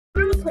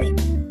recording.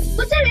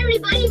 What's up,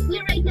 everybody?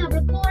 We're right now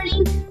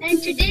recording,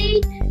 and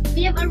today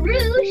we have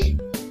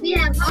Arush, we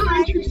have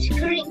Anj, who's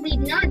currently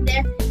not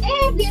there,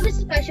 and we have a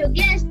special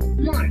guest,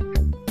 Mark.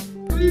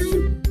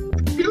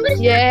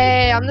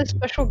 Yay, I'm the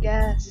special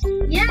guest.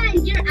 Yeah,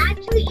 and you're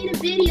actually in a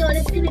video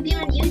that's going to be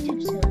on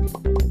YouTube soon.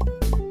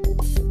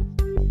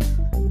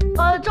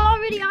 It's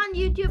already on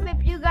YouTube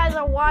if you guys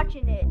are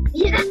watching it.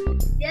 Yeah.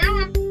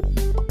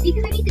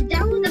 Because I need to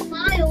download the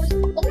files.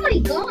 Oh my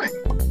god.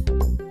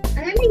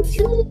 I'm having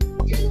two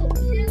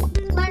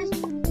plus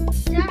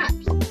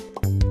tabs.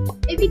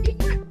 If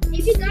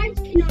you guys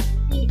cannot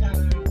see,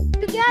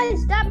 You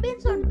guys, stop being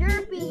so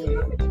derpy.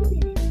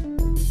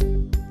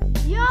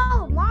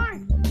 Yo, Mark,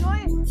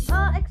 join.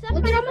 Accept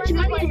look at how much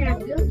money I have,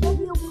 dude.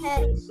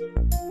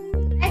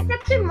 I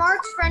accepted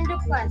Mark's friend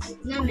request.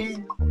 No,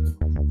 man.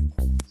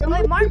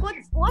 Wait, Mark,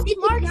 what's Mark's in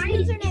the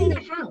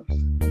username? house.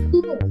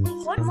 Cool.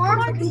 What's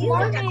Mark's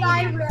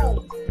username?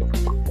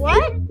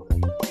 What?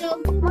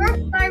 Mark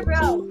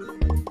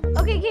Thyro.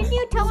 Okay, can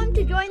you tell him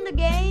to join the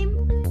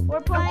game we're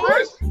playing?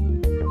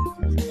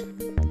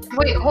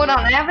 Wait, hold on.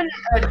 I haven't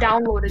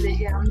downloaded it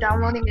yet. I'm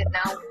downloading it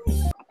now.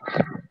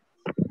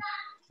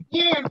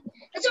 Yeah,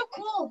 that's so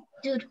cool,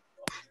 dude.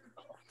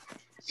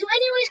 So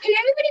anyways, can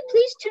everybody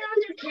please turn on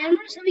their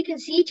camera so we can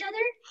see each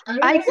other?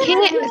 I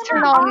can't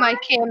turn on my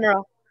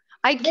camera.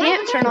 I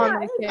can't turn on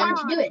my camera.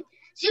 To do it.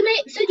 So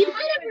you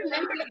might have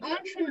remembered on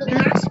from the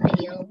last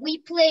video, we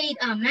played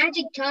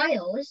Magic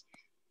Tiles,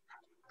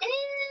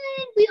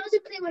 and we also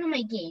played one of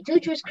my games,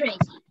 which was crazy.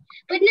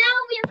 But now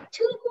we have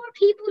two more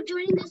people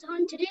joining us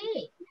on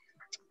today.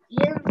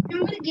 Yeah, I'm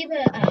gonna give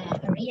a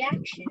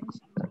reaction. So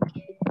I'm gonna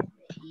give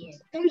it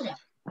a thumbs up.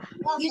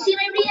 You see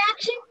my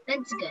reaction?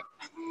 That's good.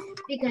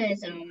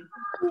 Because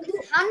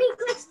How many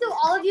clicks do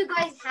all of you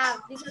guys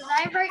have? Because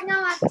I right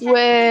now have 10.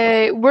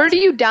 Wait, where do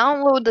you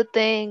download the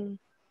thing?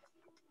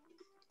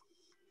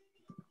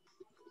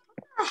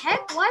 What the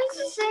heck? Why is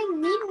it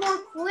saying need more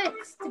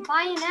clicks to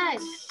buy an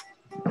egg?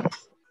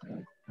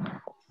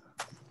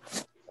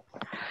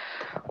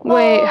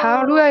 Wait,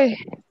 how do I?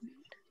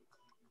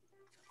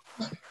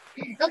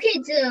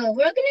 okay, so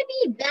we're gonna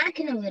be back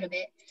in a little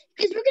bit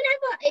because we're gonna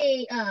have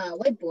a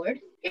whiteboard.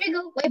 Here you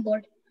go,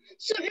 whiteboard.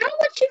 So now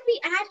what should we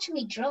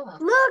actually draw? Look,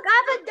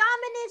 I have a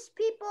Dominus,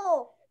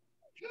 people.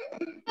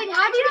 Wait,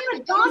 how do you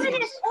have a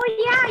Dominus? Oh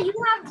yeah, you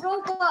have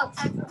Robux.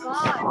 I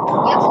forgot.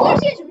 Yeah, of course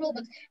he has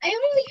Robux. I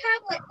only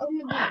have like I'm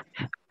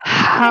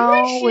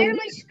gonna share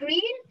my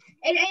screen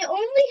and I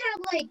only have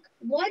like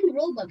one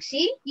Robux.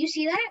 See? You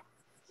see that?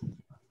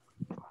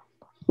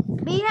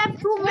 We have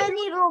too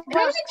many And Robux.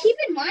 also keep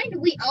in mind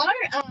we are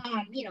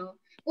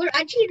we're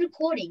actually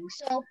recording.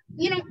 So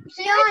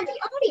say hi to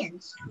the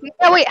audience.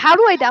 Yeah, wait, how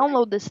do I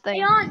download this thing?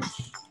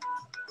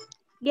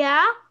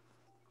 Yeah?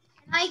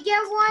 Can I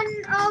get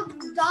one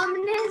of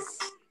Dominus?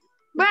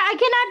 But I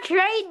cannot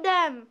trade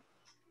them.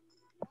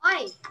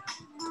 Why?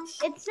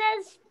 It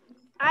says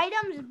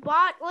items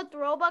bought with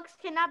Robux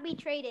cannot be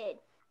traded.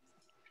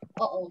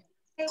 Uh-oh.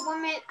 Okay,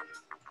 1 minute.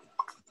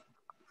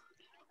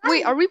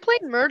 Wait, are we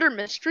playing Murder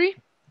Mystery?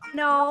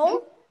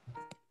 No.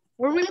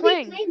 Where are we We're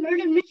playing? playing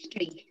Murder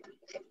Mystery.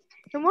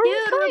 And where are Dude,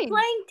 we we're playing?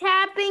 playing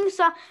tapping.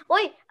 So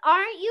wait,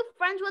 aren't you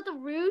friends with a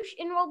Rouge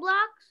in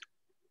Roblox?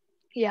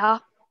 Yeah.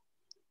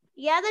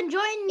 Yeah, then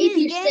join If this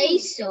you game. say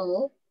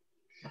so.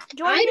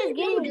 Join I this don't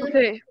know, game. dude.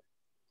 Okay.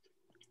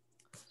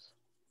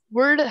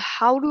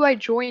 How do I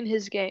join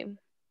his game?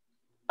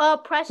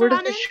 Press Where does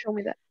on it him. show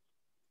me that?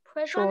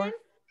 Press on Sure. him.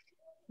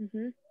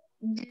 Mhm.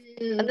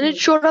 Dude. And then it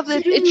showed up.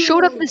 It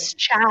showed up this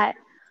chat.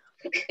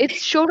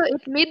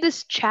 It made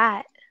this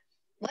chat.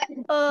 What?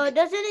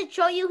 Doesn't it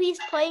show you he's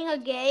playing a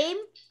game?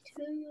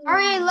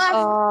 Alright,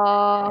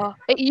 left.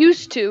 It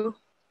used to.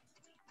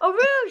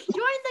 Arush,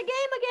 join the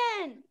game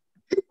again.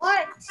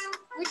 What?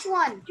 Which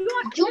one?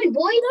 Join,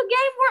 boy. The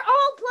game we're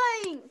all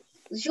playing.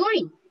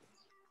 Join.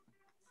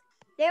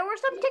 There were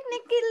some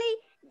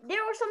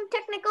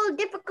technical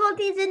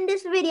difficulties in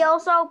this video,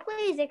 so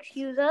please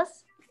excuse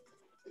us.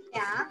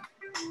 Yeah.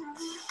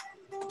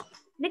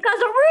 Because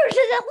Arush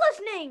isn't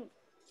listening.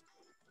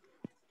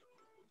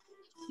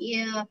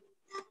 Yeah.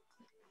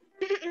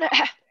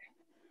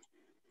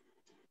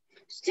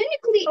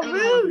 Technically,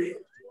 Arush.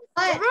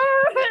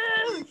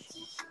 Arush.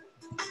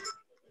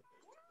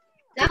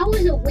 that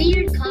was a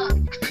weird cough.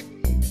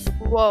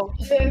 Whoa.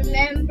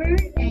 Remember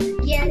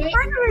and get it.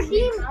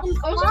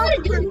 I'm also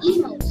gonna do an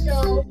emote,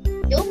 so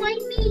don't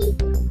mind me.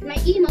 My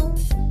emote.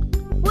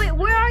 Wait,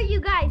 where are you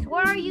guys?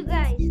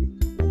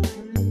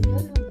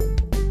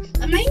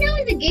 I'm right now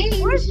in the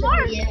game. Where's so,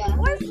 Mark? Yeah.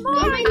 Where's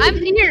Mark? I'm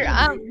here.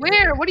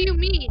 Where? What do you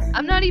mean?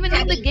 I'm not even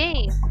in the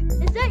game.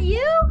 Is that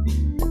you?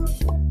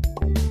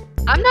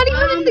 I'm not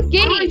even in the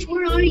game. Anj,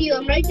 where are you?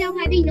 I'm right now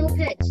having no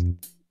pets.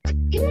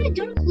 Get my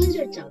dark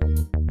lizards out.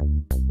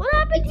 What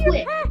happened to your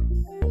pet?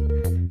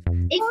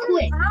 It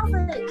quit.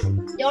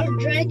 Dark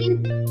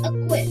dragon,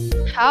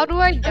 quit. How do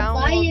I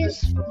download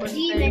Bias this fucking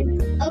thing?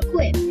 demon,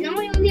 quit. Now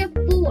I only have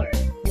 4.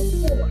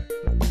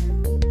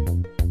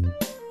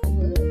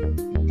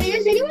 Hey,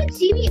 does anyone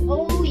see me?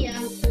 Oh yeah.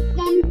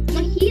 Mom,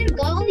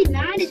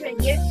 Mahirgullymad is right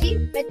here. See?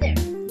 Right there.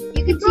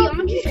 You can see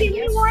Andres right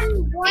here. Hey,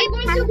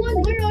 abansal1,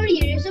 where are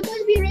you? You're supposed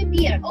to be right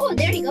here. Oh,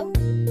 there you go. So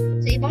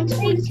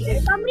abansal1 is here.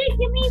 Somebody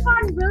give me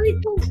one really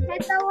cool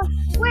pet that was.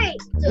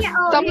 Wait. So, Yeah.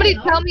 Somebody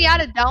tell me how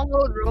to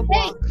download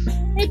Roblox.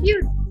 Hey,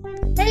 dude.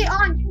 Hey,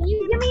 can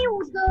you give me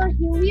the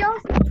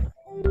Helios?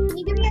 Can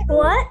you give me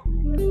what?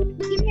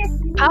 Give me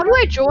How do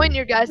I join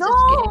your guys' game?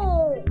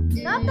 No,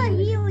 not the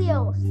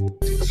Helios.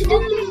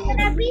 Can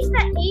I please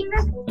the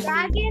Apex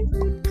Dragon?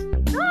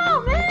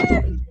 No,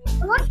 man.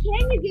 What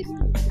can you give me?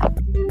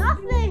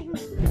 Nothing.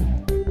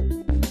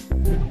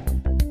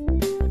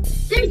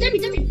 Tell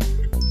me.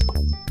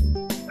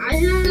 I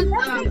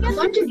have a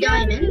bunch of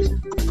diamonds.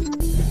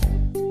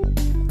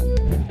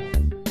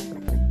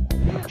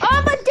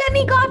 I'm a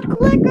demigod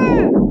clicker.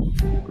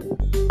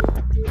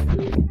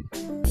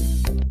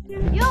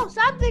 Yo,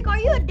 Saptic, are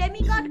you a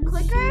demigod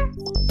clicker?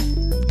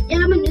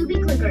 Yeah, I'm a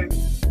newbie clicker.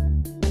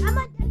 I'm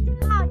a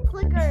demigod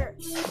clicker.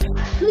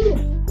 Cool.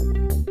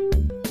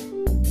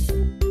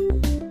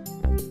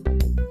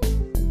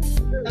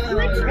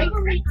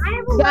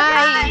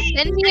 Guys,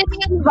 send me an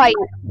invite.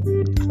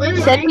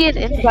 Send me an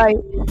invite.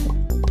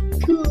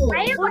 Cool.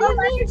 What do you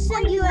mean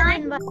send you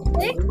an invite?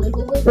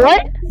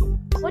 What?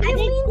 What do you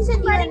mean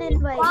send you an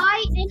invite?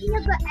 Buy any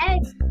of the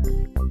eggs.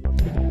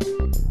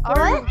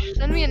 Arush,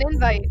 send me an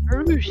invite.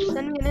 Arush,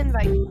 send me an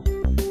invite. I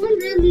don't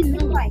really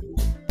know.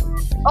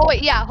 Oh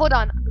wait, yeah, hold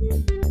on.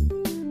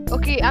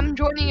 Okay, I'm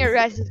joining your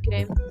guys'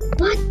 game.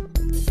 What?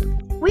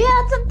 We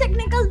had some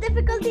technical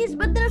difficulties,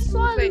 but they're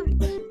solved. Wait.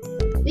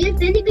 We have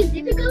technical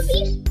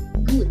difficulties?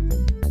 Good.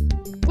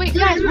 Wait,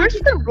 guys, where's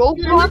the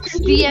Roblox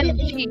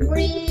DMG?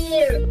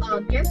 Rare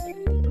object.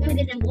 I'm gonna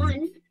get them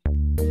one.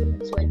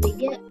 That's what they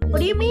get.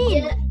 What do you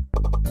mean? Yeah.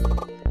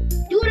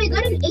 Dude, I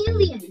got an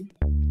alien.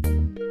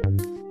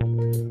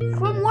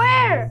 From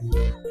where?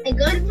 I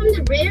got it from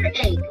the rare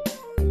egg.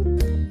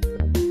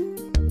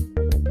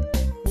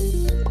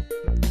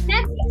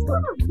 That's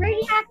from a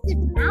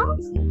radioactive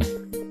mouse?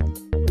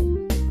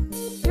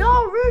 Yo,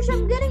 Rouge,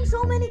 I'm getting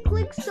so many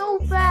clicks so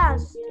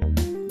fast.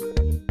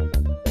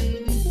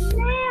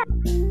 Man,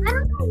 I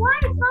don't know why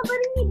it's not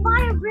letting me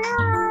buy a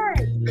rare.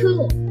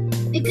 Cool.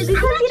 Because you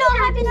I'm don't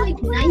have having enough like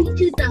clicks.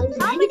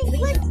 92,000. How many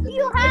clicks do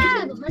you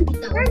have?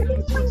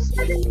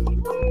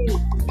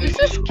 100,000. This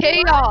is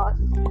chaos.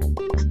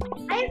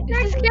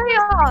 This is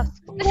chaos.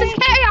 This is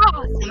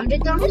chaos.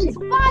 100,000.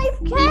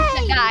 5K.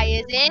 The guy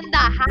is in the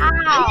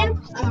house.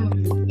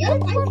 Yeah, I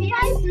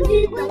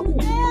paid 100,000.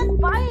 Man,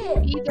 buy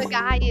it. The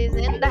guy is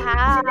in the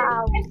house.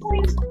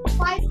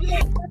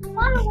 5K.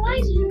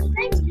 Otherwise, you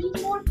think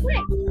need more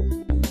clicks.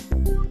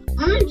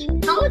 How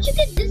would you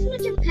get this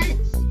much of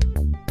pets?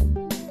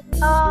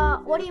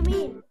 What do you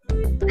mean?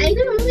 I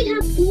can only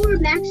have 4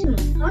 maximum.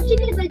 How'd you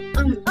get like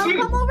 10?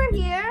 Come over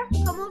here.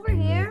 Come over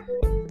here.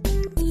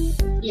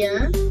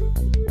 Yeah.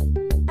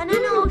 And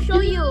then I'll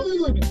show you.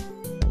 Dude.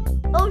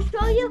 I'll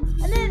show you.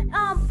 And then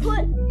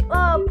put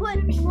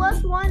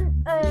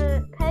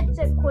 +1 pets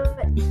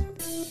equipment.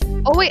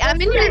 Oh wait, am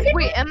I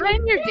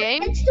in your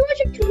game? It's too much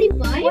of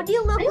 25. What do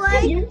you look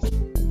like?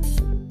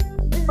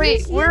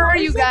 Wait, where are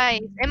you guys?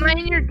 Am I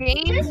in your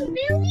game? That's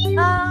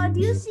million? Do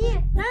you see?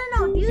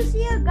 No. Do you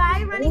see a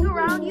guy running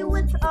around you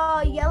with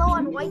yellow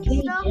and white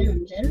stuff?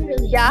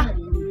 Yeah.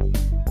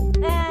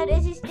 And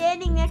is he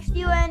standing next to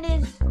you and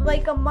is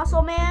like a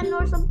muscle man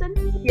or something?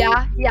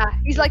 Yeah.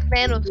 He's like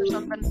Thanos or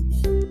something.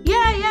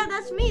 Yeah,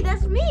 that's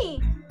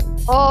me.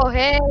 Oh,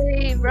 hey,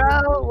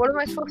 bro. What am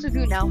I supposed to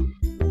do now?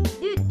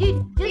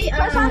 Dude, just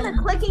press on the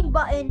clicking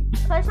button.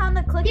 Press on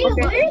the clicking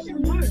button.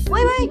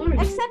 Wait.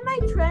 Accept my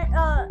trade.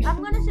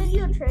 I'm gonna send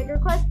you a trade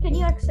request. Can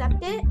you accept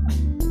it?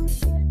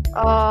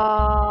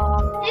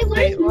 Hey,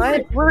 wait,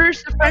 what?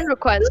 Where's the friend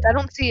request? I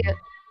don't see it.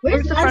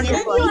 Where's the friend I'll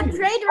send request? you a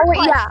trade request.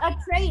 Oh, yeah. A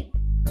trade.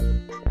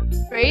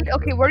 Trade?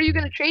 Okay, what are you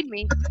gonna trade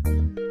me?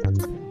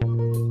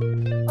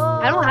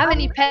 I don't have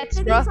any pets,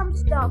 Give bro. me some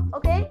stuff,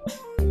 okay?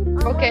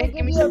 Okay,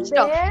 give me some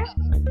stuff.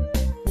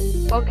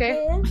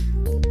 Okay.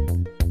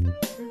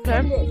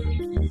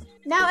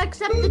 Now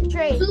accept the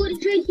trade. Dude,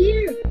 it's right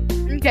here.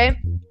 Okay.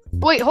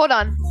 Wait, hold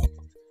on.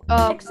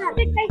 Accept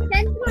it. I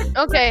sent you it.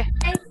 Okay.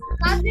 I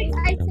send it.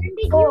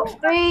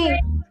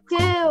 3,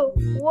 2,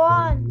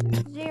 1,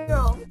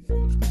 0.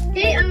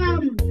 Hey,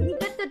 You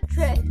get the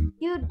trade.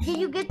 Did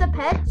you get the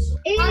pets?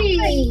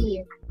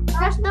 hey.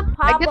 Press the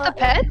pop I get the button.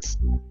 pets?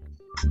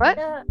 What?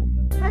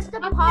 Press the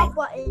pop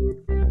button.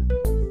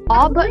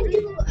 All I'm button? going to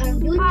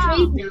do a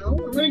trade now.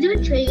 I'm going to do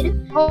a trade.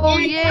 Oh,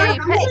 And yay. I'm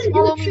Pets going to do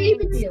follow a trade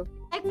me. with you.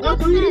 I'm going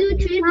to do a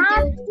trade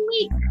with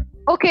you.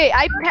 Okay,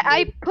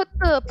 I put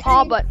the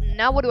paw button.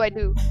 Now what do I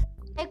do?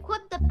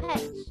 Equip the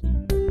pets.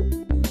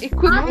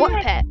 Equip what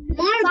pet?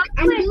 Mark,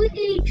 I'm doing a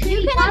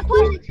trade. You can Mark,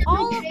 equip accept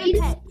all my of the trade.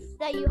 pets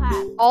that you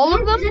have. All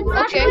of Mark, them? accept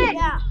my Okay. trade.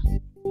 Yeah.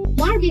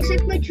 Mark,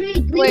 accept my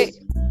trade, please. Wait.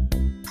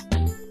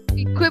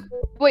 Equip.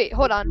 Wait,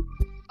 hold on.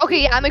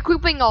 Okay, yeah, I'm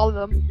equipping all of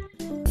them.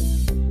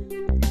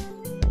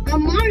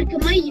 Mark,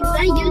 my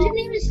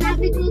username is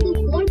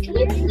Savage4. Can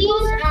you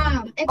please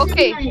accept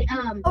Okay. my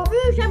Oh,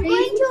 Rouge, I'm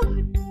going to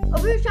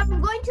Arush,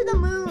 I'm going to the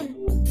moon.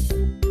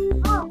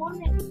 Oh,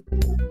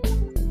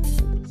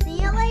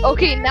 see you later.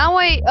 Okay, now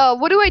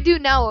what do I do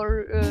now?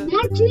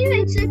 Mark, can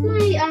you accept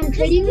my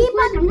trading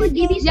request? I'm gonna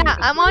give you something. Yeah,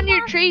 I'm on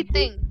your trade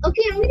thing.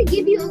 Okay, I'm gonna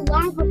give you a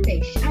lava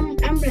fish. I'm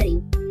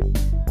ready.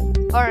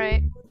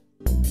 Alright.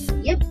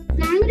 Yep.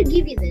 Now I'm gonna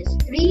give you this.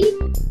 3,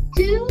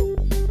 2,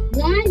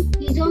 1.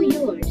 He's all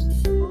yours.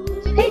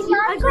 Hey,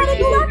 I gotta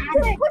go up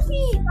to it. Push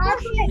me.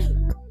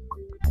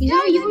 He's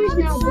all yours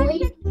now, boy.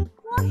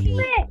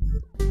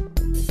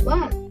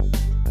 What?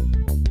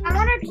 I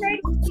wanna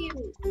trade with you.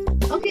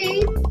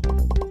 Okay.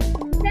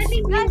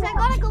 Guys, I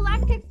got a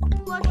galactic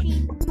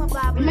plushie.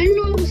 I'm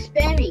in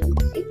spamming.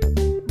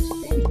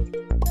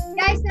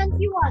 Guys,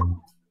 send you one.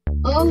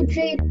 Oh,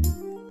 trade.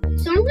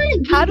 So I'm gonna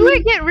give How do you I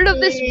get rid of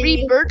this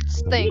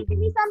rebirths thing? Give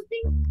me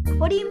something.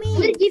 What do you mean?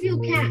 I'm gonna give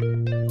you a cat.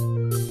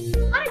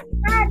 What a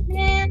cat,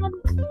 man.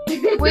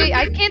 Wait,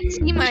 I can't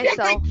see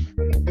myself.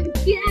 A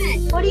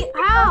cat. What do you?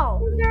 How?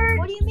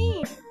 What do you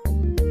mean?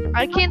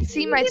 I can't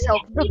see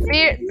myself. The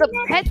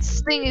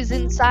pets thing is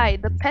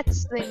inside. The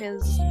pets thing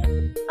is.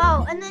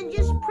 Oh, and then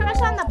just press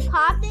on the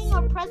paw thing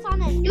or press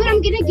on it. Dude,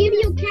 I'm gonna give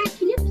you a cat.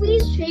 Can you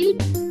please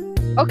trade?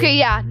 Okay,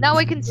 yeah. Now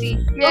I can see.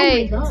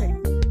 Yay. Oh my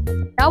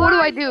god. Now what do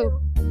I do?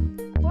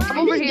 I'm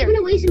over just here. giving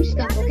away some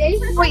stuff, okay?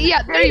 Wait,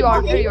 yeah. There you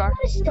are. There you are.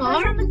 Want a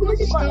star? Who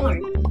wants a star?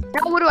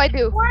 Now what do I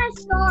do? One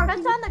star. Press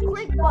on the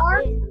click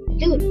button.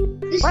 Dude,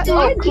 the What?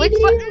 star Oh, click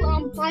gives button?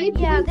 you 5.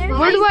 Yeah, there's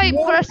Where do I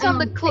more, press on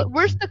the click?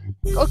 Where's the?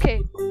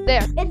 Okay,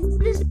 there. It's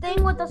this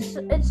thing with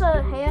it's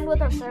a hand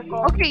with a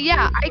circle. Okay,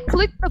 yeah. I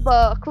clicked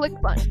the click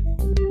button.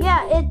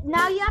 Yeah,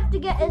 now you have to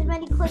get as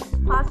many clicks as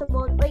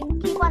possible. Like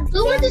keep on.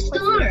 Who wants a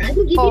star? I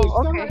can give you a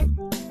star. Okay.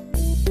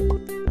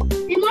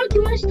 Hey Mark,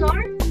 you want a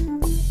star?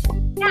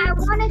 Yeah, I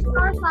want a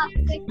star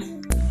plastic.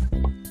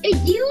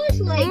 It deals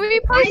like Can we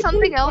play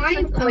something else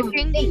than 5.5,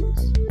 clicking?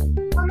 things.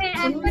 Okay,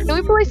 Can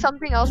we play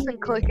something else than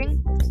clicking?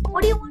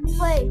 what do you want to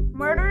play?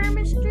 Murder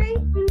mystery?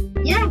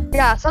 Yeah.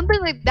 Yeah, something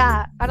like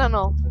that. I don't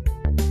know.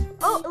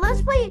 Oh,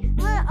 let's play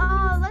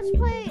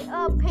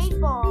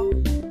paintball.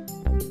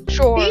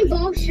 Sure.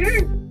 Paintball,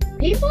 sure.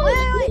 Paintball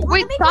is cool.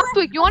 Wait,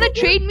 Southwick, you want to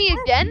trade me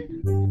again?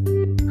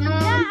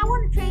 Yeah, I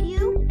want to trade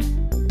you.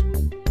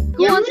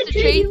 Who Yeah, I'm wants gonna to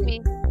trade trade you.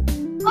 me?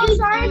 Oh,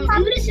 sorry,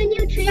 I'm gonna send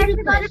you a trade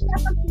request.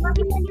 Let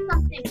me send you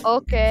something.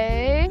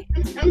 Okay.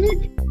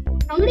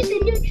 I'm gonna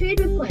send you a trade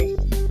request.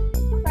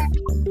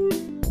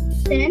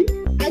 Send.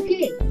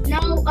 Okay. Now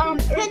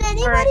Can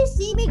anybody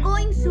see me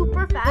going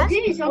super fast?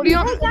 okay, so What do you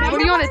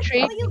want to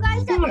trade? You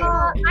guys that,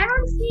 I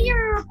don't see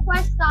your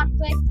request,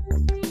 Southwick.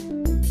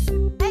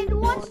 Hey, who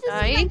wants to see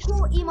my Nice.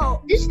 cool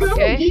emote? this star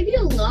Okay. will give you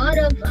a lot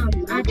of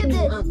Look at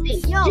actual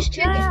this. things. Yo, Just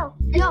check it. yo,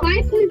 It's yo. Can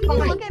you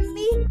 5.5. look at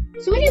me?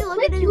 So when Can you you look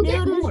click, at this you'll dude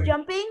get who's more.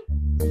 jumping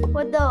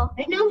with the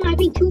Right now I'm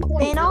having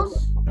 2.5. Thanos?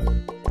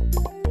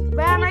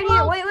 Wait, I'm right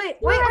here. Wait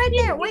right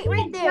there. Wait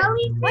right there.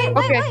 Wait.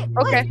 Okay.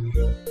 Okay.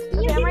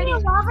 Okay, I'm right here.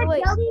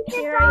 Wait,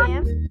 here I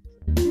am.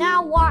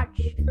 Now watch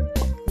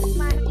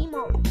my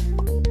emote.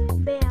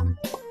 Bam.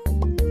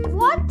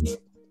 What?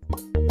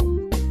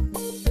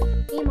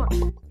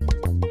 Emote.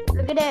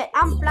 Look at it.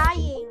 I'm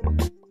flying.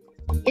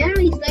 Yeah,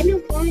 he's like no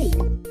flying.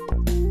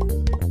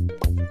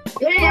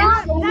 Dude, I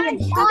have so Guys,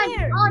 much. come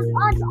here. On.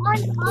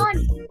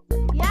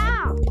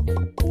 Yeah.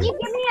 Can you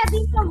give me a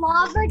piece of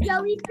lava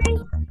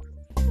jellyfish?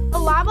 A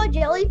lava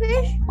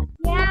jellyfish?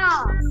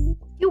 Yeah.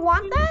 You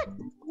want that?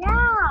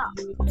 Yeah.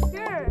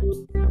 Sure.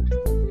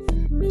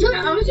 So I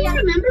also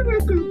remember we're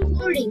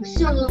recording,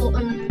 so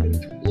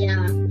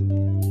yeah.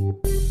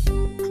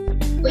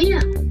 But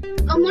yeah.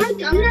 Mark, I'm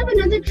gonna have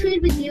another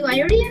trade with you. I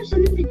already have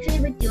something to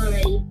trade with you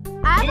already.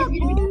 I have a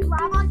gold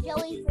lava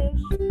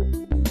jellyfish.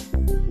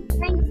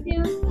 Thank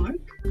you. Mark?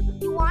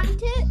 You want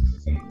it?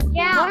 You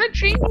Yeah. want to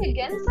trade me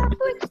again,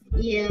 Southwick?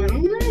 Yeah,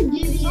 I'm gonna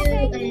give you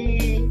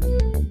Okay.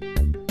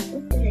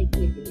 what did I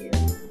give you?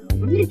 I'm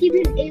gonna give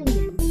you an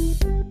alien.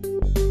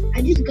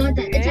 I just got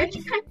that. It's Okay.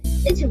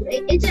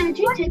 actually it's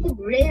actually a type of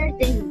rare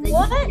thing. That you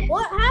What? can get.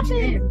 What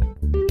happened?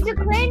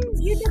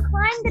 You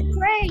declined the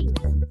trade.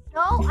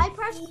 No, I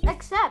pressed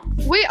accept.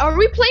 Wait, are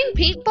we playing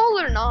paintball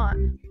or not?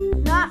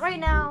 Not right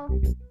now.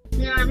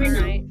 Not right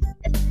Alright.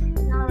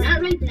 now.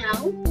 Not right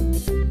now.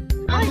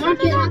 Wait, Mark,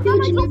 no, you happy no,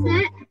 with no,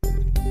 that?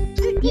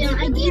 Yeah,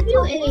 I gave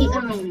you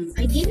alien.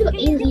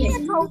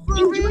 tofu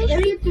Enjoy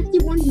Area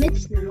 51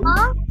 myths now.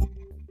 Huh?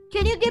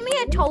 Can you give me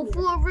a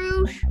tofu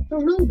rouge? For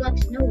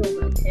Robux, no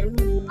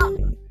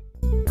Robux.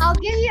 I'll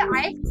give you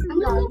ice I'm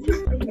gonna go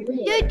for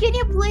Dude, can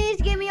you please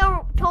give me a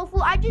tofu?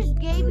 I just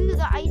gave you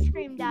the ice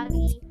cream,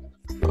 Daddy.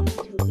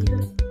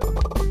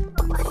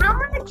 How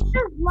much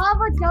does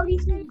lava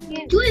jellyfish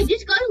give? Dude, I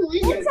just got a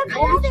lizard. It's a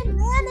golden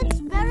man. It's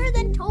better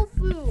than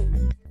tofu.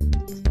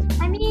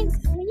 I mean,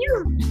 can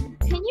you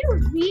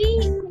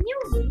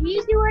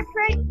redo a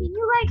trade?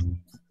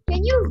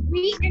 Can you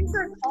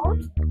re-enter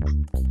code?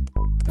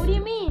 What do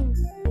you mean?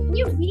 Can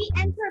you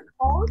re-enter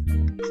code?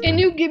 Can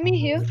you give me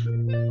here?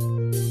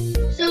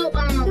 So,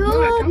 Mark, I'm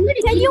gonna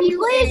Can give you you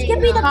please a, give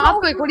me the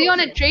Southwick, what do you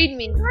want to trade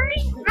me?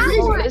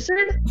 Oh, lizard.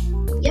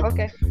 lizard? Yep.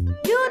 Okay.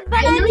 Dude, Dude, but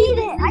I need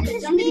it. I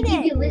just need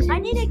it. I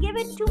need to give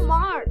it to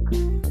Mark.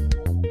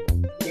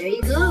 There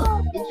you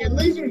go. It's a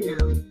lizard now.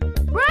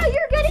 Bro,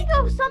 you're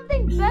getting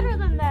something better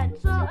than that.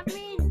 So, I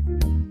mean,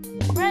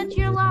 bro, it's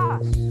your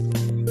loss.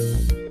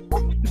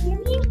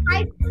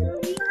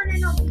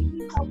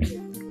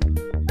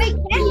 Wait,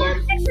 can Mark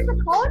enter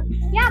the code?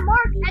 Yeah,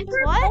 Mark,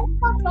 enter What?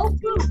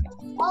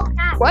 All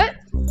caps. What?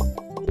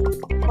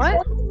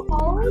 What?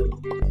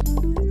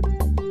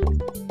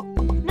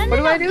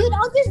 No, do? dude,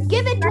 I'll just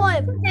give it to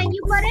him. Menu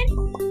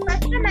button. Press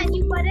the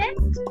menu button.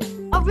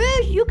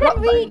 Arush, you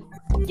can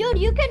Dude,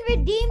 you can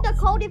redeem the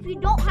code if you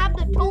don't have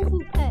the tofu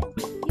pet.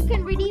 You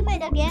can redeem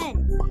it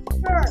again.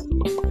 Sure.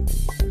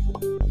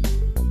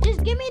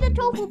 Just give me the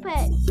tofu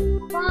pet.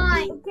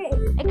 Fine. Okay.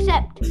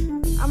 Accept.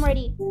 I'm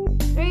ready.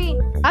 3,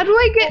 How do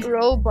I get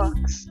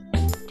Robux?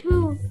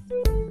 2,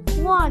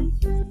 1.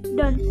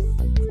 Done.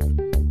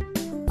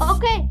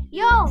 Okay.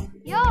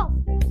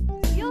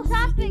 Yo,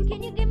 Satvin,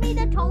 can you give me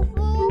the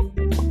tofu?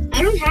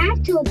 I don't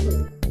have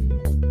tofu.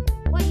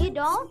 Wait, you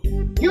don't?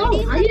 No,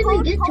 Redeem I the didn't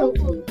code get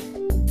tofu.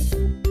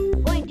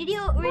 Wait, did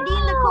you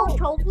redeem the code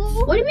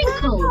tofu? What do you mean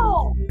code?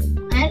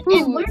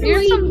 And where do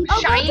Here's some Oh, go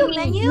to shiny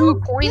menu. blue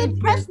coins. Dude,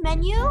 press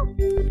menu.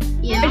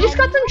 Yeah. I just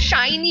got some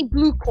shiny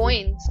blue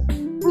coins.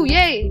 Ooh,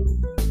 yay.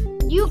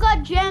 You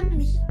got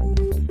gems.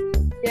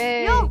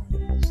 Yay. Yo,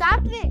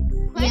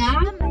 Satvik, press Yeah?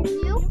 the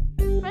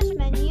menu. Press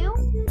menu.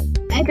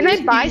 Can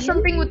I buy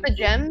something with the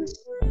gems?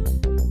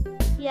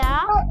 Yeah.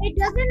 Oh, it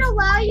doesn't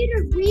allow you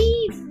to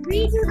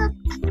redo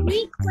the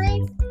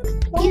reclaim.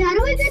 Yeah, how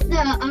do I get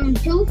the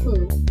tofu?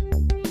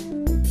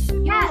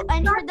 You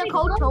enter the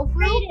code tofu.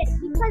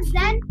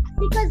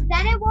 Because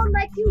then it won't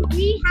let you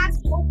have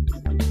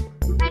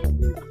tofu.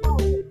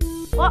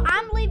 Well,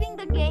 I'm leaving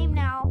the game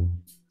now.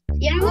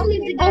 Yeah, I'm gonna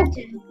leave the game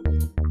too.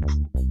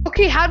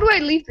 Okay, how do I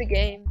leave the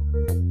game?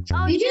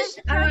 Oh, You just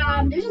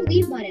there's a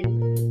leave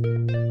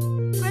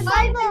button. press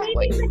I'm on the.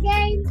 leaving the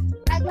game.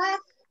 I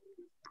left.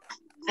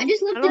 I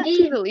just left I the don't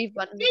see game. the leave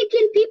button. Hey,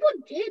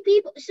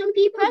 some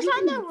people Press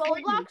on join the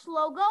me. Roblox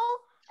logo,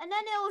 and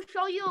then it will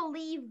show you a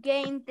leave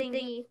game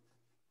thingy.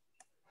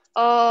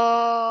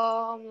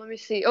 Let me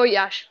see. Oh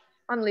yeah,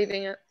 I'm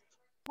leaving it.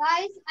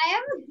 Guys, I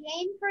have a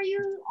game for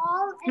you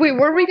all. Wait,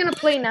 where are we gonna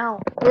play now?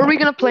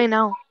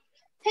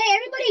 Hey,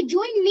 everybody,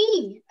 join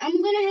me.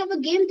 I'm gonna have a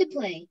game to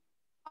play.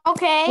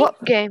 Okay.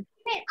 What game?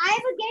 Hey, I have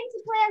a game to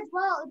play as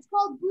well. It's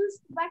called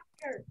Boost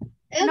Vector.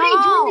 Everybody,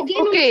 join the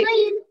game Okay. I'm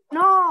playing.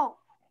 No,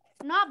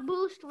 not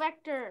Boost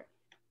Vector.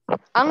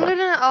 I'm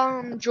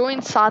gonna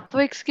join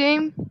Satwik's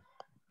game.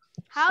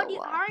 How are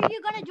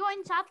you gonna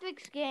join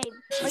Satvik's game?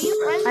 Are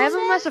you friends I have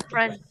with him as a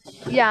friend.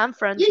 Yeah, I'm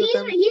friends Yeah, with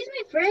him. he's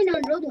my friend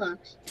on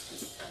Roblox.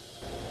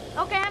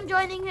 Okay, I'm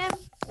joining him.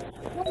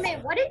 Wait,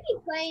 man, what is he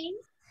playing?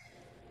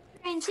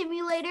 Train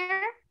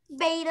Simulator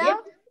Beta. Yep.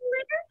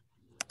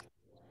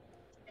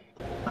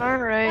 All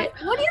right.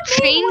 What do you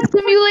Train mean?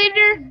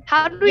 simulator?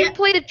 How do we Yeah.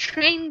 play the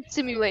train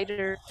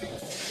simulator?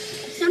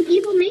 Some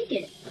people make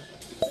it.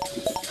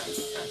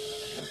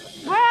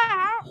 Where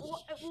are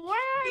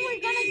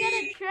we gonna get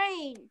a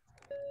train?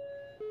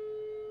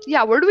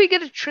 Yeah, where do we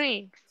get a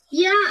train?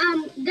 Yeah,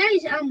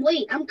 guys,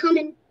 wait, I'm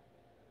coming.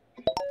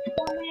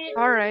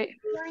 All right.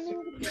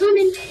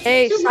 Coming.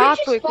 Hey, So where's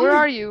your Satwik, where spawn?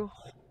 are you?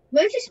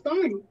 Where's your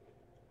spawn?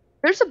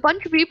 There's a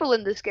bunch of people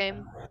in this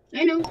game.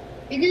 I know,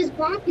 because it's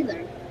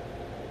popular.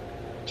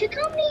 Check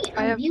how many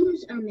I have-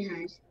 views it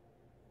has.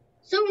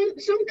 So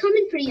I'm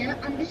coming for you.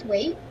 Just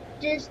wait.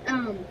 Just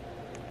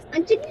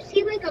until you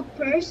see like a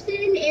person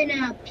in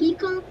a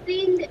peacock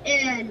thing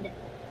and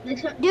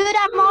like. Dude,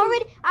 I'm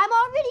already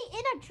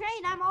in a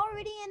train. I'm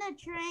already in a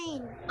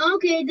train.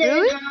 Okay,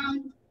 then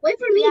Really? wait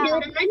for me, Yeah.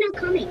 dude. I'm right now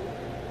coming.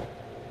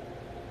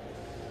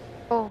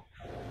 Oh,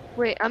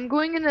 wait, I'm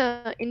going in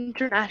an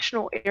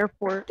international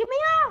airport. Get me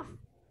off.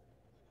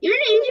 You're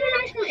in an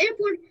international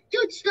airport,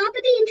 dude. Stop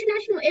at the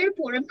international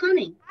airport. I'm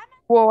coming.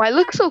 Whoa, I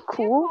look so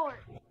cool. Airport.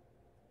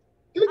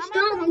 Dude, I'm stop.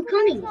 at the I'm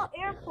coming. international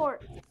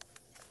airport.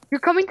 You're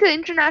coming to the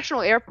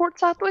international airport,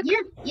 Satwik?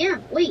 Yeah.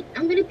 Wait,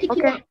 I'm gonna pick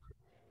you Okay. up.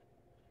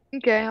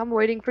 Okay, I'm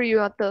waiting for you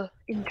at the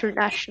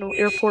international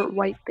airport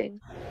white thing.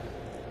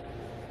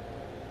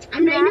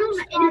 I'm right now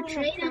That's in a not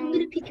train. a I'm train.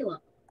 gonna pick you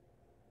up.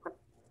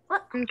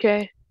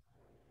 Okay.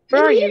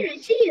 Where Over are here, you? I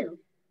see you.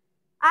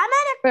 I'm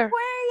at Where?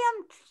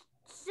 aquarium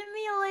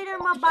simulator,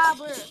 my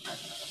bobber.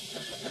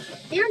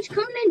 Yeah, it's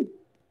coming.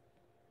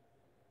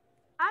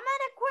 I'm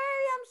at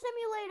aquarium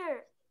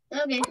simulator.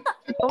 Okay,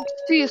 Don't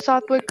see you,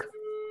 Satwik.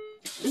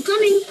 I'm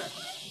coming.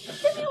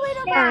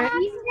 Simulator. Yeah, guys.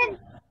 he's in.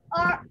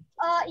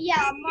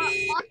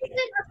 Mark is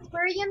an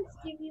aquarium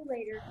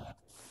simulator.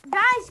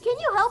 Guys, can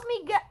you help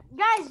me?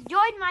 Guys,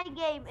 join my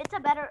game.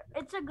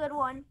 It's a good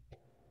one.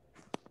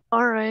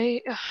 All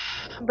right.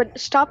 But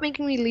stop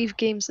making me leave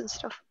games and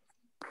stuff.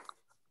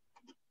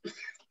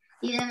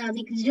 Yeah,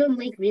 because you don't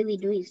like really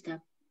doing stuff.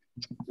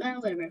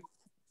 Well, whatever.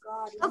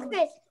 God.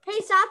 Okay. Hey,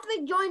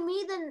 Satvik, join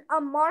me. Then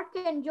Mark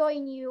can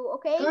join you.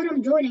 Okay. God,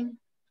 I'm joining.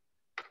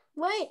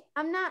 Wait,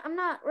 I'm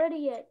not ready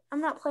yet.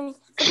 I'm not playing.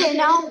 Okay,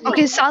 now.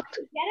 Okay,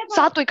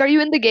 Satwik, are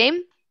you in the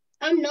game?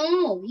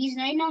 No, he's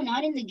right now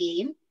not in the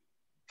game.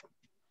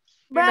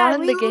 You're not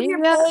in the reload game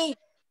your yet? page.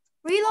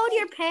 Reload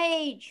your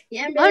page.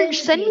 Yeah, I'm not in Anj, the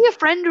send game. me a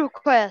friend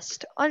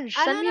request. Anj,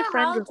 I send don't me a know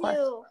friend how request.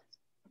 to.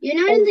 You're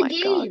not Oh in the my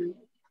God. game.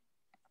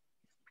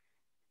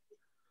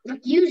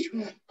 Like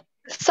usual.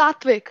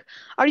 Satvik,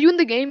 are you in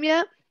the game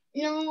yet?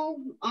 No,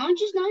 I'm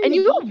just not in And the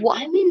you game.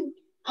 what?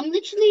 I'm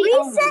literally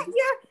Reset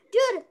your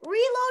dude.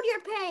 Reload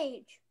your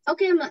page.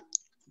 Okay, I'm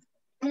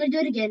gonna do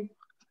it again.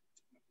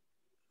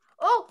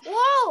 Oh,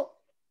 whoa!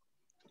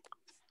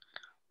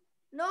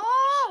 No,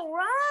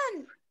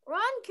 run,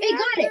 Hey,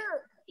 got it. character.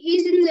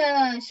 He's in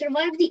the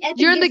survive the epic.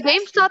 You're in the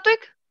game, disaster.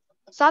 Satvik?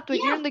 Satvik,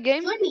 Yeah, you're in the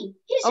game? join me.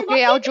 He survived Okay,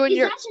 the I'll epic join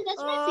your. disaster.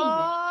 That's my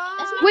favorite.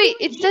 That's my Wait,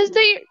 favorite it says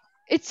game.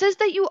 it says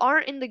that you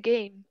aren't in the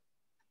game.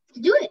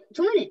 Do it.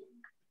 Join it.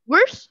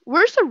 Where's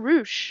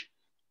Arush?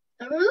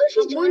 Arush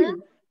is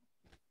joining.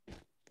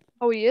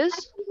 Oh, he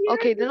is?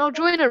 Okay, then I'll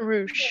join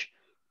Arush.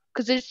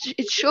 Cause it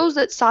shows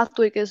that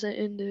Satvik isn't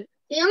in it.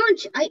 Hey,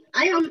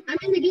 I'm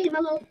in the game.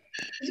 Hello.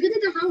 Let's get to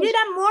the house. Dude,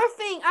 I'm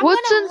morphing. I'm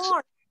What's gonna in-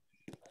 morph.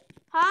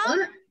 Huh?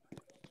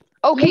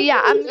 What? Okay,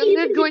 yeah, I'm You can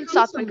gonna join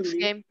become Satvik's someone.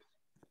 game.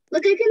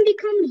 Look, I can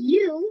become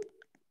you.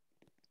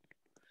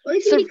 Or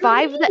you can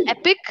Survive become the me.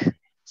 epic.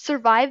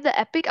 Survive the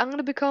epic. I'm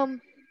gonna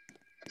become.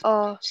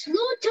 Slow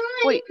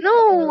time. Wait,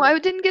 no, I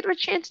didn't get a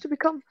chance to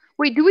become.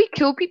 Wait, do we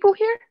kill people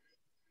here?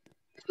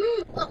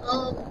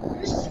 Uh-oh.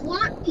 There's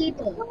SWAT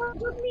people.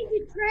 Took me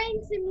to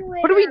train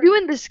simulator. What do we do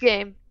in this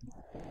game?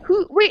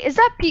 Who? Wait, is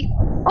that Pete?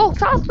 Oh,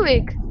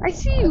 Satvik, I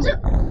see you. What's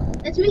up?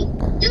 That's me.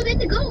 Dude, we have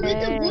to go. We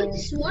have to avoid the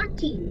Hey. SWAT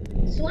team.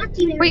 SWAT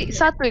team. Wait,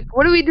 Satvik,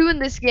 what do we do in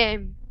this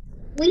game?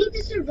 We need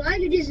to survive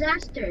the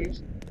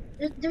disasters.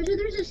 There's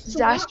a SWAT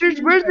Disasters?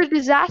 Where's the member.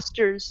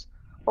 disasters?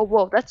 Oh,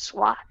 whoa, that's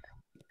SWAT.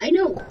 I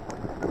know.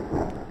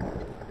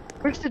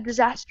 Where's the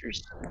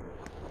disasters?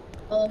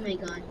 Oh my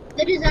god.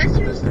 The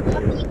disasters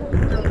SWAT people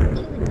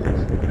killing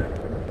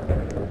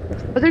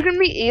us. Are there gonna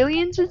be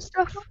aliens and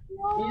stuff?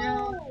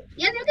 No.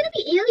 Yeah, they're gonna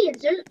be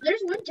aliens.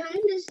 There's one time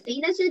this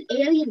thing that said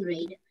alien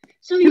raid.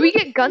 So Do you we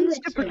have get guns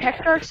do to it too.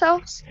 protect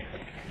ourselves? Do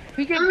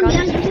we get Yeah, guns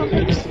you or can something?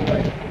 have a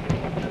sword.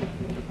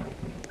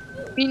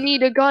 We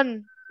need a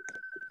gun.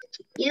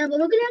 Yeah, but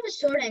we're gonna have a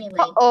sword anyway.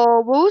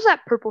 Uh-oh, what was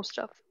that purple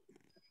stuff?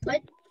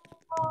 What?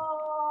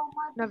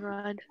 Never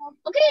mind.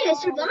 Okay, I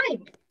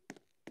survived.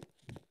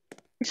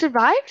 You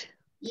survived?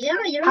 Yeah,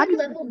 you're How on did,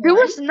 level 1. there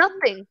was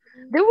nothing.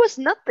 There was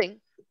nothing.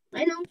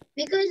 I know,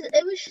 because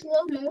it was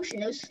slow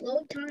motion. It was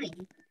slow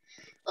time.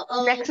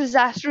 Uh-oh. Next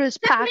disaster is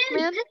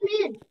Pac-Man.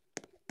 Pac-Man.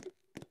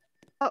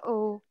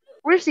 Uh-oh.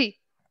 Where's he?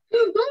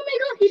 Oh my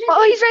god, he's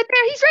Oh, he's right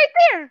there. He's right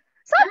there.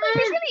 Something,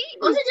 he's gonna eat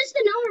Also, me. just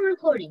an hour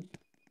recording.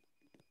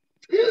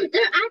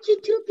 There are actually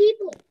 2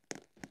 people.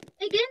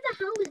 Hey, get in the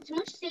house. It's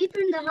much safer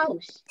in the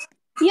house.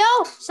 Yo,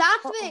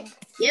 Satvik.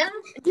 Yeah?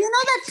 Do you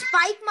know that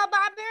Spike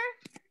Mababer?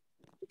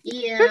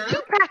 Yeah. There's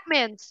 2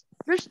 Pac-Mans.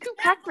 There's 2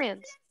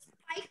 Pac-Mans.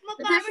 Spike The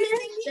Mababer Pac-Mans?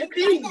 thing They're inside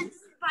crazy. that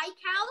Spike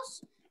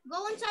house.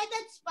 Go inside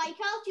that Spike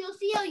house. You'll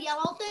see a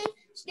yellow thing.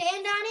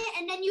 Stand on it,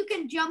 and then you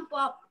can jump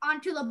up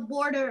onto the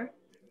border.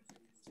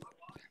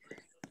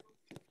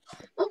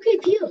 Okay,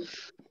 phew.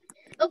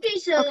 Okay,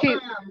 so, Okay,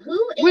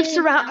 who We've is... we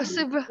survived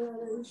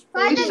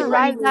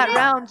that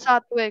round,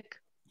 Satvik.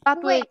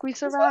 Satvik, we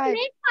survived.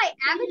 My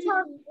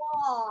avatar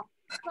wall.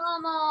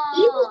 Come on.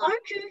 Evil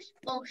archers?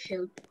 Oh,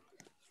 shoot.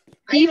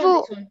 I know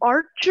Evil this one.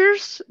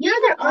 archers? Yeah,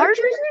 they're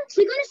archers.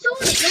 We got a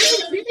sword.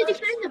 We have to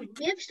defend them.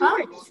 We have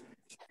swords.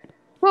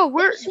 Whoa, do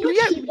we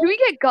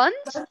get guns?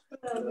 No,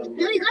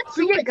 we got swords.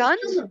 We get guns?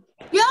 Kill them.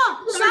 Yo,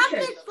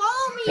 Satvik,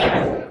 follow me.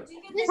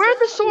 Where are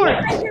the swords?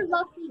 You guys are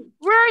lucky.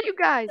 Where are you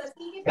guys?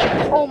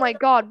 Oh my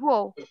god,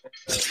 whoa.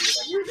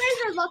 You guys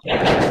are lucky.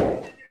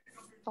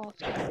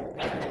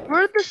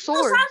 Where are the Yo,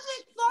 swords?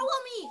 Satvik, follow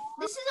me.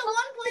 This is the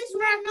one place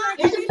where I'm not.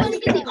 You're supposed to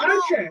get the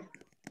archer.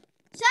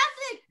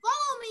 Satvik,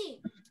 follow me.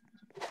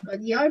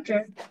 The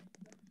archer.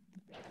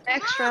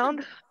 Next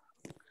round.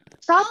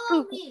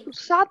 Follow me.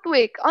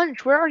 Satvik,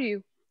 Ansh, where are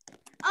you?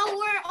 Oh,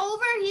 we're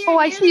over here. Oh,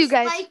 I near see you the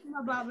guys. Spike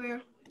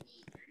Mababer.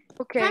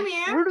 Okay. Come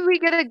here. Where do we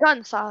get a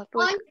gun,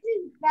 Satvik?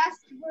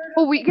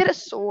 Oh, we get a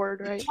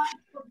sword, right?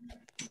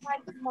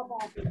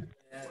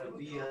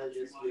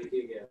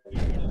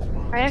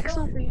 I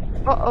accidentally.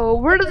 Uh-oh,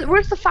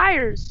 where's the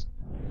fires?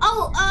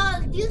 Oh,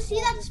 do you see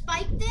that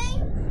Spike thing?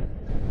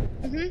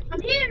 Mm-hmm.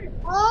 I'm here.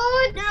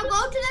 Oh, now go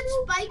to that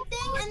Spike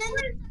thing, and then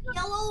there's a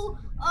yellow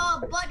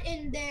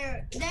button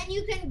there. Then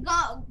you can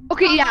go.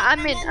 Okay, yeah, up,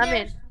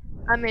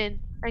 I'm in.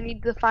 I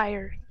need the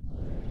fire.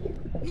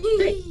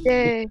 there's-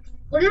 Yay.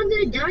 We're not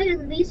gonna die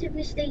at least if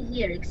we stay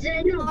here. Because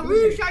I know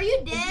Arush, are you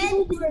the dead?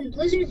 people who are in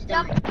blizzards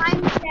die.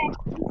 I'm dead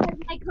because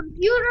my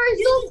computer is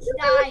You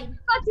died.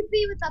 got to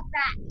be with a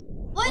bat.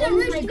 Wait, Oh my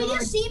Arush, can you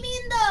God. see me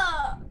in the?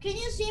 Can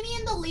you see me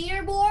in the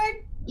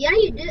leaderboard? Yeah,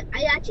 you did.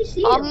 I actually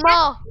see you.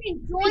 Amma.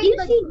 Wait, do you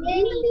see me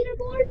in the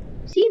leaderboard?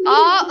 See me? in the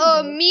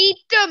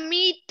leaderboard.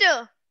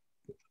 Meter.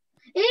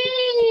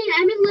 Hey,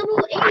 I'm in level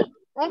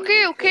 8.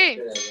 Okay.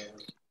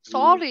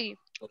 Sorry.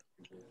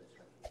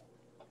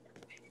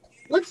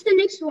 What's the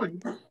next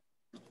one?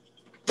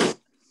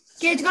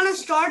 Okay, it's gonna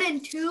start in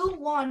 2,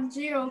 1,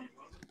 0.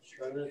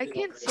 I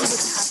can't see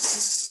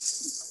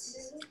what's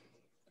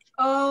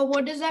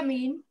What does that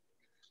mean?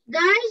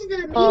 Guys, the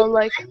meeting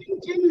like will end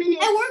in 10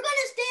 minutes. And we're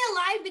gonna stay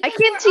alive because I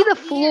can't we're see the up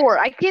floor.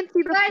 here. I can't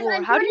see the Guys, floor.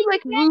 I'm How do you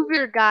like move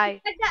your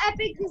guy? Like the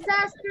epic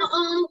disaster.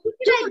 Uh-oh.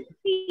 Dude,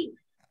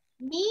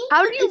 me?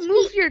 How do you It's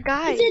move the- your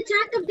guy? It's the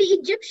attack of the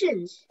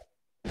Egyptians.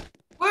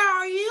 Where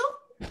are you?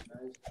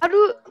 How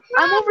do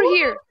I'm over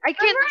here. I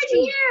can't right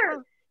see.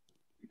 here.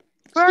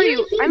 Where are Stay you?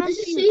 right here. I don't This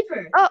is see you.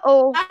 safer.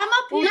 Uh-oh. I'm up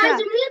What here. was Guys, that?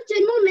 we only have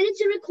 10 more minutes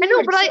to record. I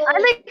know, but so... I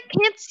like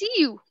can't see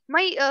you.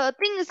 My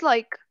thing is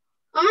like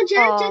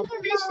Jack, 10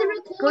 more minutes to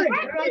record. good.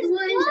 Or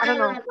otherwise, I don't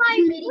know.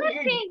 the meeting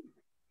ends.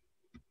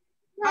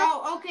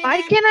 Oh, okay. Why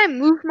then. can't I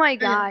move my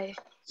guy?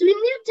 So we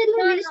only have 10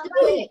 more minutes to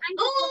play.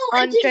 Oh,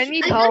 I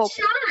need got help.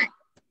 shot.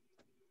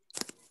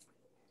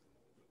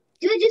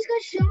 Dude, I just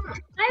got shot.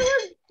 I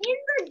was in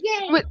the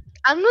game. Wait,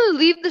 I'm gonna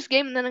leave this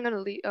game and then I'm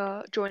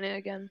gonna join it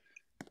again.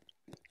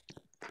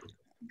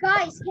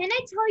 Guys, can I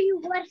tell you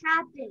what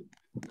happened?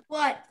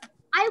 What?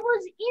 I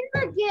was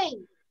in the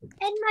game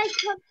and my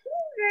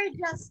computer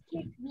just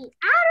kicked me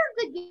out of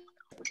the game.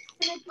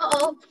 And it took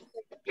Uh-oh.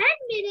 10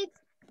 minutes.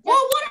 Whoa,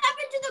 what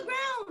happened to the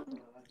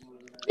ground?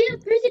 We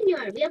have prison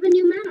yard. We have a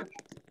new map.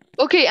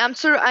 Okay,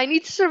 I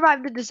need to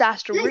survive the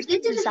disaster. Let's Where's the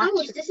get to the house.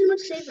 disaster? This is much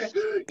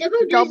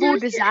safer. Double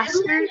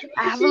disaster?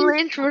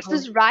 Avalanche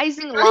versus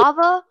rising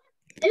lava?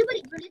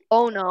 Everybody,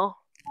 Oh no.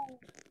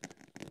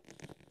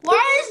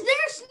 Why is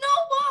there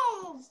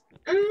snowballs?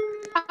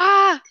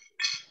 Ah!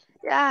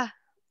 Yeah.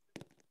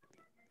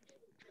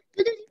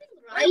 but there's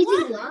even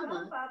rising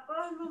lava.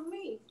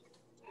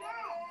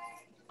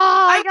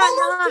 Oh, I I'm got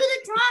almost knocked. to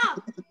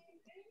the top.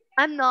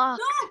 I'm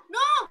knocked. No!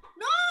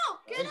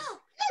 Get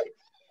up.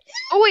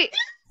 Oh wait.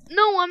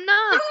 No, I'm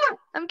not.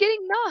 I'm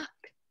getting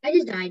knocked. I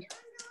just died.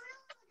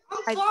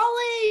 I'm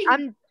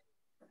falling.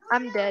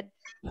 I'm dead.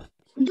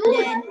 Dude,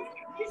 dead.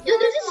 there's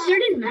a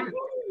certain map.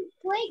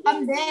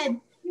 I'm dead.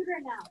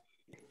 Computer now.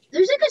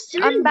 There's like a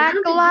certain I'm back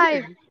map in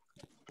alive. here.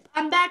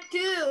 I'm back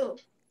too.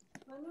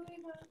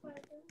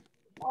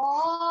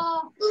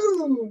 Oh,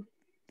 Ooh,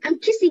 I'm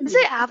kissing Is you.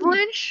 it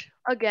avalanche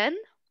again?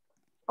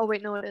 Oh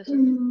wait, no, it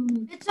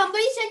isn't. Did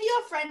somebody send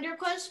you a friend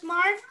request,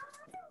 Marv?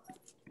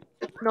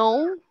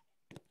 No,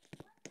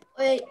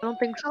 Wait, I don't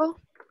think so.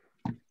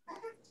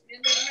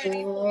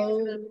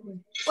 Oh.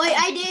 wait,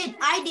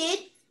 I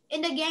did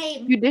in the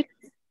game. You did?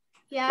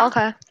 Yeah.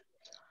 Okay.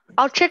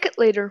 I'll check it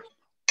later.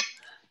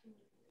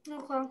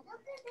 Okay.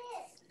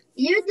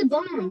 You're the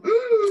bomb.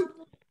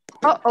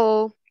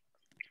 Uh-oh.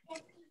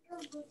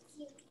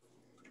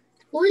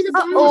 Who is the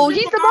bomb? Uh-oh,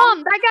 he's the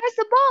bomb. That guy's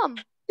the bomb.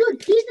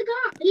 Dude, he's the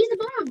guy. He's the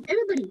bomb.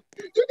 Everybody.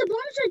 Dude, the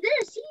bomb's right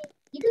there. See?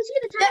 You can see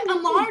the That time.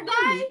 Amar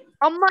guy?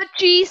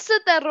 Amachisa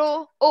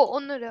Oh,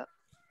 no.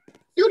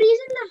 Dude, he's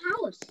in the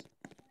house.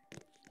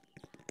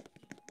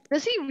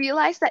 Does he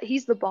realize that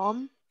he's the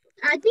bomb?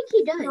 I think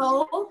he does.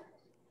 No. Oh,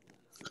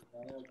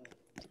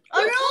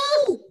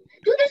 no!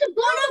 Dude, there's a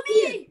bomb up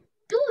here. me.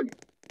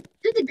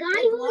 Dude, the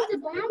guy who has the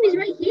bomb is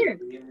right here.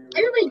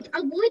 Everybody,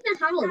 avoid the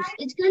house.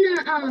 It's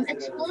gonna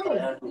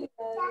explode.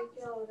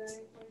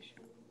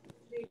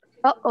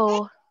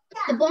 Uh-oh.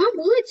 The bomb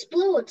will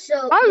explode.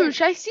 So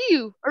Arush, I see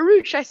you.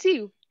 Arush, I see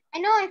you. I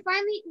know. I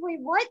finally. Wait,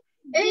 what?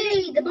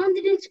 hey, the bomb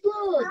didn't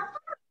explode.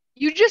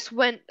 You just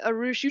went,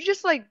 Arush. You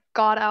just, like,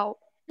 got out.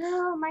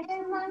 Oh, my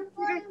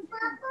computer.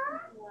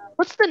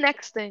 What's the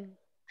next thing?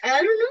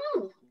 I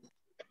don't know.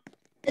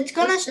 It's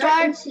gonna Let's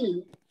start. and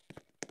see.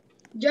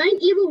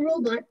 Giant evil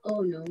robot.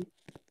 Oh no. Is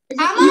it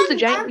Who's the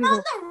giant I'm evil?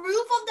 on the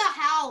roof of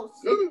the house.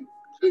 Dude,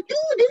 there's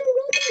a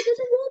robot. There's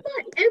a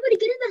robot. Everybody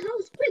get in the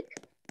house quick.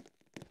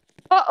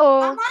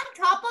 Uh-oh. I'm on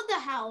top of the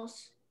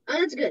house. Oh,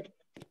 that's good.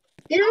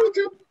 Get on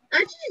the top.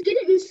 Actually, just get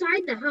it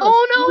inside the house.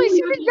 Oh no, I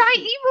see not the easy. giant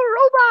evil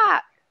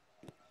robot.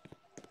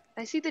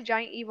 I see the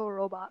giant evil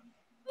robot.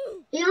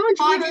 Yeah, I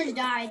just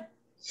died.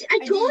 I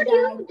I told just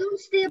you, died. don't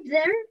stay up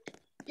there.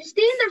 Just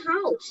stay in the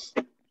house.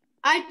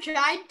 I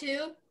tried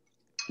to.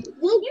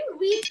 Well, Can you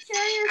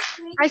reshare your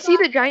screen? I see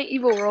the giant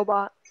evil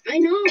robot. I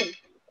know.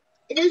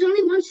 There's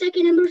only 1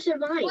 second and we'll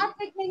survive.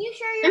 Can you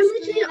share I'm your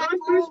literally screen? on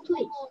first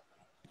place.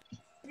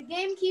 The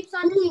game keeps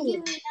on kicking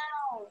me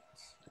out.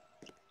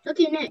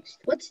 Okay, next.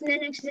 What's the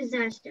next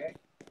disaster?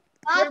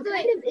 I'm Pathway.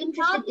 kind of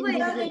interested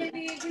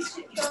in this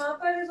game.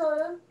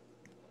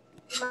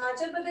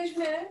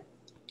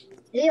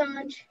 Hey,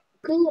 Anj.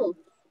 Cool.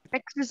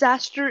 Next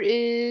disaster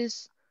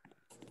is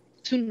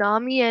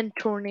tsunami and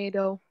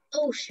tornado.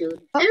 Oh, shoot.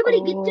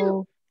 Everybody get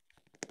to.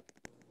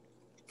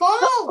 Follow.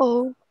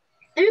 Oh.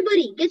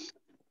 Everybody get.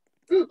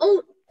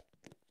 Oh.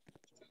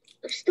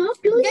 Stop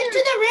doing Get that.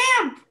 to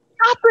the ramp.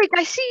 Satwik,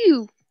 I see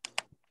you.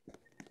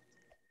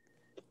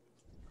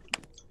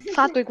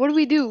 Satwik, what do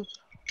we do?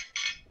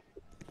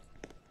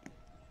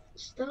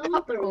 Stop,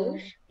 Uh-oh.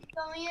 Arush.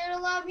 Don't you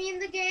allow me in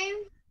the game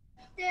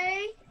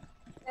today?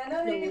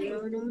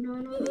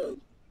 No.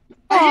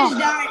 I Oh. just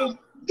died.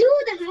 Dude,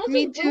 the house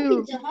Me is broken. too.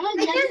 It's a hug.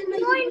 I That's just how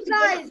joined, you get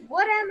guys.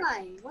 What am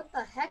I? What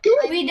the heck? Dude,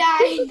 We Dude,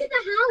 died. look at the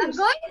house. I'm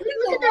going Dude,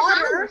 through look the at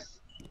water. house.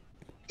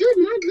 Dude,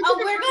 Mark, look Oh, at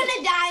the we're house.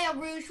 gonna die,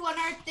 Arush, when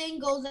our thing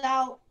goes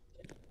out.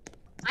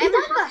 Dude,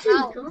 the house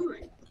is gone.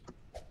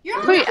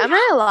 You're Wait, am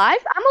I alive?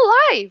 I'm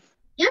alive.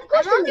 Yeah, of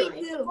course I'm you're on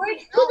alive. too. Dude, look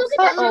at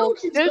the Uh-oh.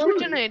 house. It's There's a gone.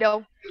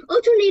 tornado.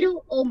 Oh,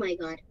 tornado. Oh my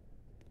god.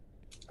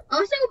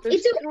 Also, There's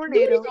it's a a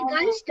tornado. Dude, it's a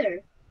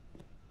geyser.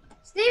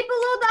 Stay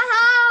below the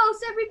house,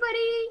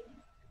 everybody.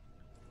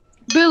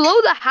 Below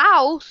the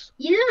house?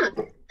 Yeah.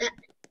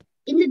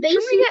 In the Can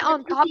basement. we get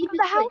on that's the top of safest the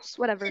place. house?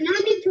 Whatever.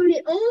 Tsunami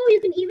tornado. Oh,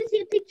 you can even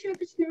see a picture of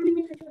a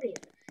tsunami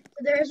tornado.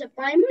 So there's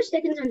 5 more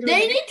seconds until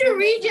They the need to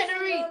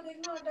regenerate.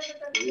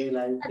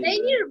 They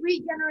need to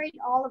regenerate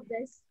all of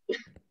this. Yeah,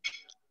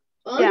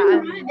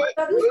 Autumn I'm-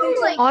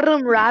 rabbit.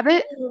 Autumn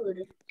rabbit?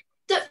 Dude.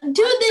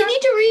 Dude, they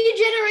need to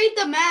regenerate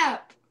the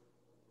map.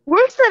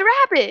 Where's the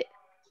rabbit?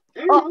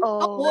 I don't know.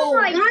 Uh-oh. Whoa.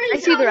 Guys, I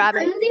see the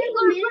rabbit. I only have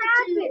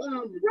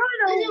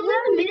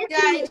a minute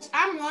Guys,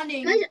 I'm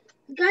running. Guys,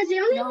 I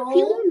only have a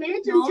few more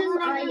minutes until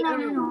I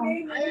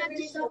have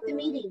to stop the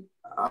meeting.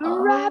 The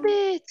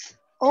rabbit!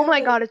 Oh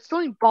my god, it's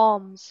throwing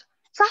bombs.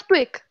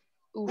 Satwik!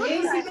 Oof.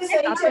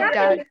 Satwik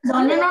died.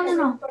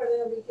 No.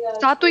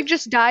 Satwik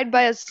just died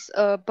by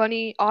a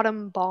bunny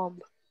autumn bomb.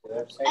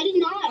 I did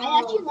not. I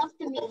actually left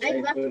the I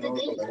left the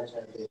game.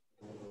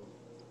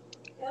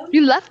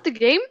 You left the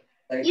game?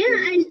 Yeah,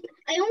 and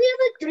I only have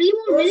like 3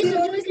 more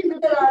minutes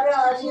until I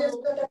can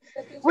record.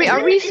 Wait,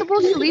 are we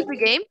supposed to leave the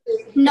game?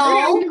 No.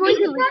 I'm going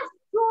to leave.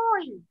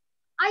 Join.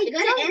 I You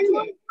gotta just end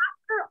joined it.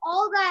 after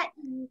all that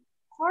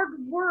hard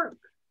work.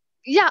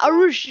 Yeah,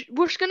 Arush,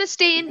 we're just gonna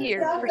stay in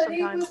here for some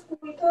time.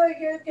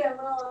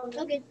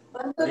 Okay.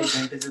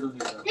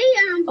 Hey,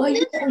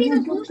 let's be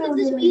the host of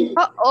this meeting.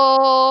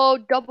 Uh-oh,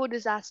 double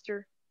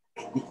disaster.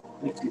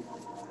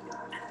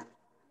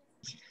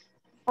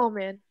 Oh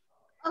man.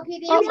 Okay,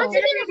 they Who wants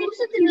to be the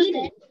host of the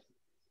meeting?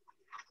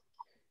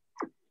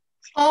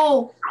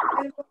 Oh.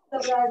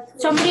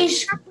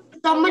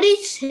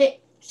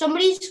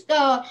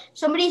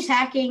 Somebody's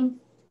hacking.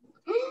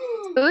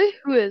 Really?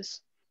 Who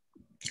is?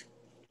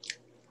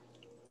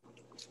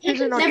 Here's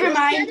an Never Archer.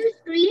 mind. By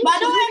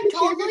the way, I'm Share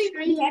totally the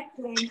screen.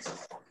 protected.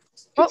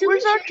 Oh, Can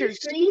where's someone share the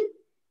Archers? screen?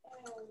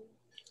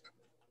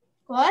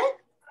 What? Can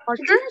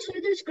Archer? someone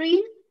share the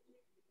screen?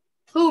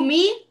 Who,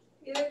 me?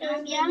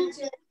 Yeah.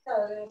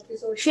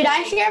 Should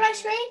I share my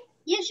screen?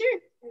 Yeah, sure.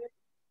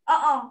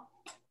 Uh-oh.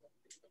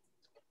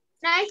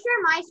 Can I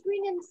share my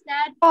screen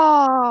instead?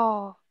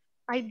 Oh,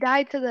 I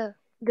died to the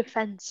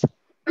defense.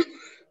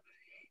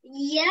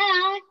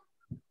 Yeah.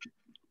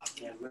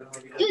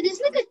 Dude, this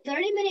is like a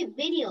 30-minute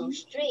video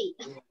straight.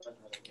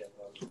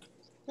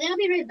 Wait, I'll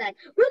be right back.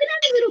 We're gonna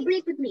have a little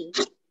break with me.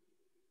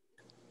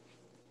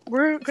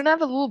 We're gonna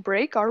have a little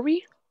break, are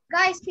we?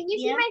 Guys, can you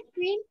see Yeah. my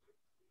screen?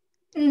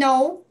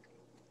 No.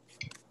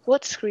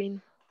 What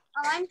screen?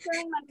 Oh, I'm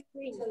sharing my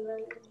screen.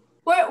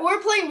 We're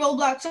playing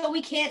Roblox, so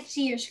we can't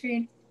see your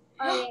screen.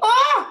 Okay.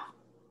 Oh!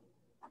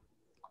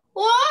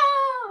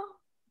 Whoa!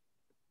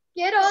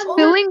 Get on.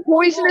 Spilling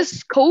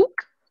poisonous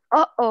coke?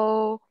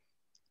 Uh-oh.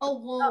 Oh,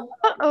 whoa.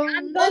 Uh-oh. Oh,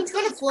 it's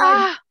gonna flood.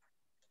 Ah,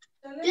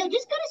 Dude, I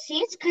just gotta say,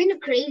 it's kind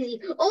of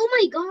crazy. Oh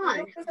my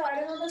god.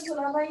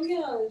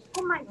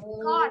 Oh my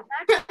god.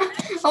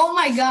 That's Oh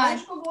my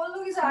god.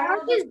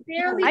 Mark is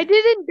barely. I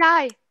didn't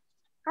die.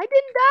 I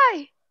didn't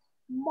die.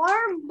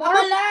 Mark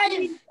alive.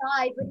 didn't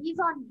die, but he's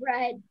on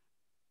bread.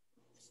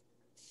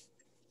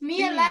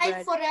 Me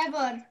alive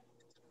forever.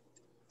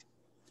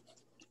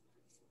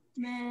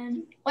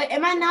 Man. Wait,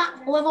 am I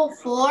not level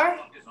 4?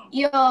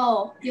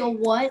 Yo,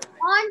 what?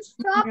 On,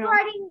 stop No.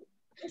 writing.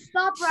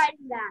 Stop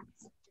writing that.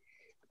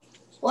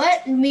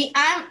 What? Me?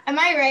 Am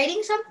I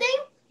writing something?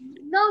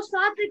 No,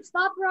 stop it.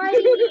 Stop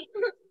writing it.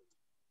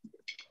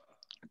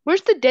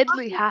 Where's the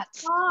deadly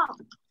hats? Stop.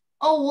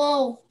 Oh,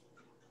 whoa.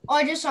 Oh,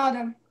 I just saw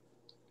them.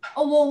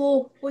 Oh,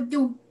 whoa. What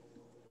do?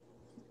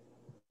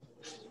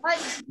 What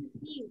did you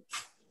see?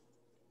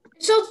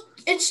 So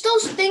it's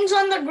those things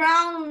on the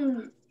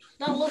ground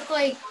that look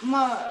like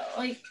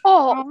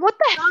Oh, what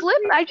the flip?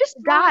 I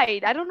just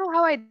died. I don't know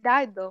how I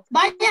died though.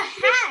 by the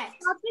hat.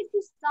 Stop it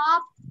to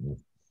stop.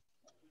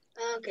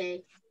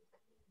 Okay.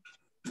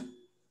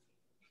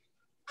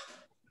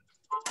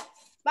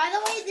 By the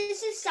way,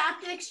 this is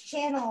Satwik's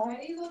channel.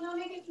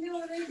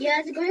 Yeah,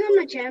 it's going on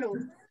my channel.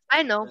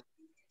 I know.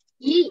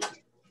 Yeet.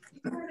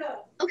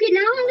 Okay,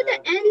 now I'm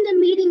gonna end the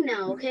meeting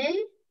now,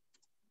 okay?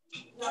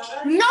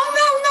 No.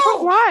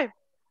 Oh, why?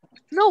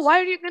 No,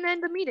 why are you gonna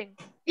end the meeting?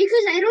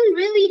 Because I don't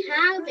really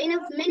have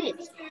enough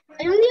minutes.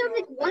 I only have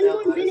like 1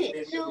 more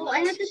minute, so I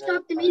have to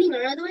stop the meeting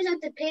or otherwise I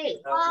have to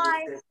pay.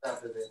 Bye.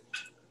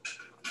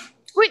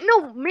 Wait,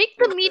 no, make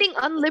the meeting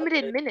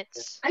unlimited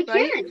minutes. I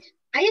right? can't.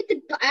 I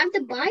have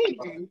to buy it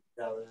then.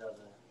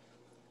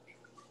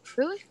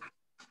 Really?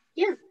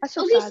 Yeah. That's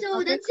so Okay, sad. so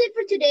Okay. that's it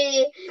for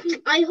today.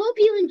 I hope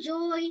you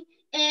enjoy,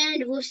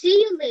 and we'll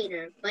see you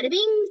later. Bada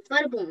bing,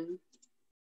 bada boom.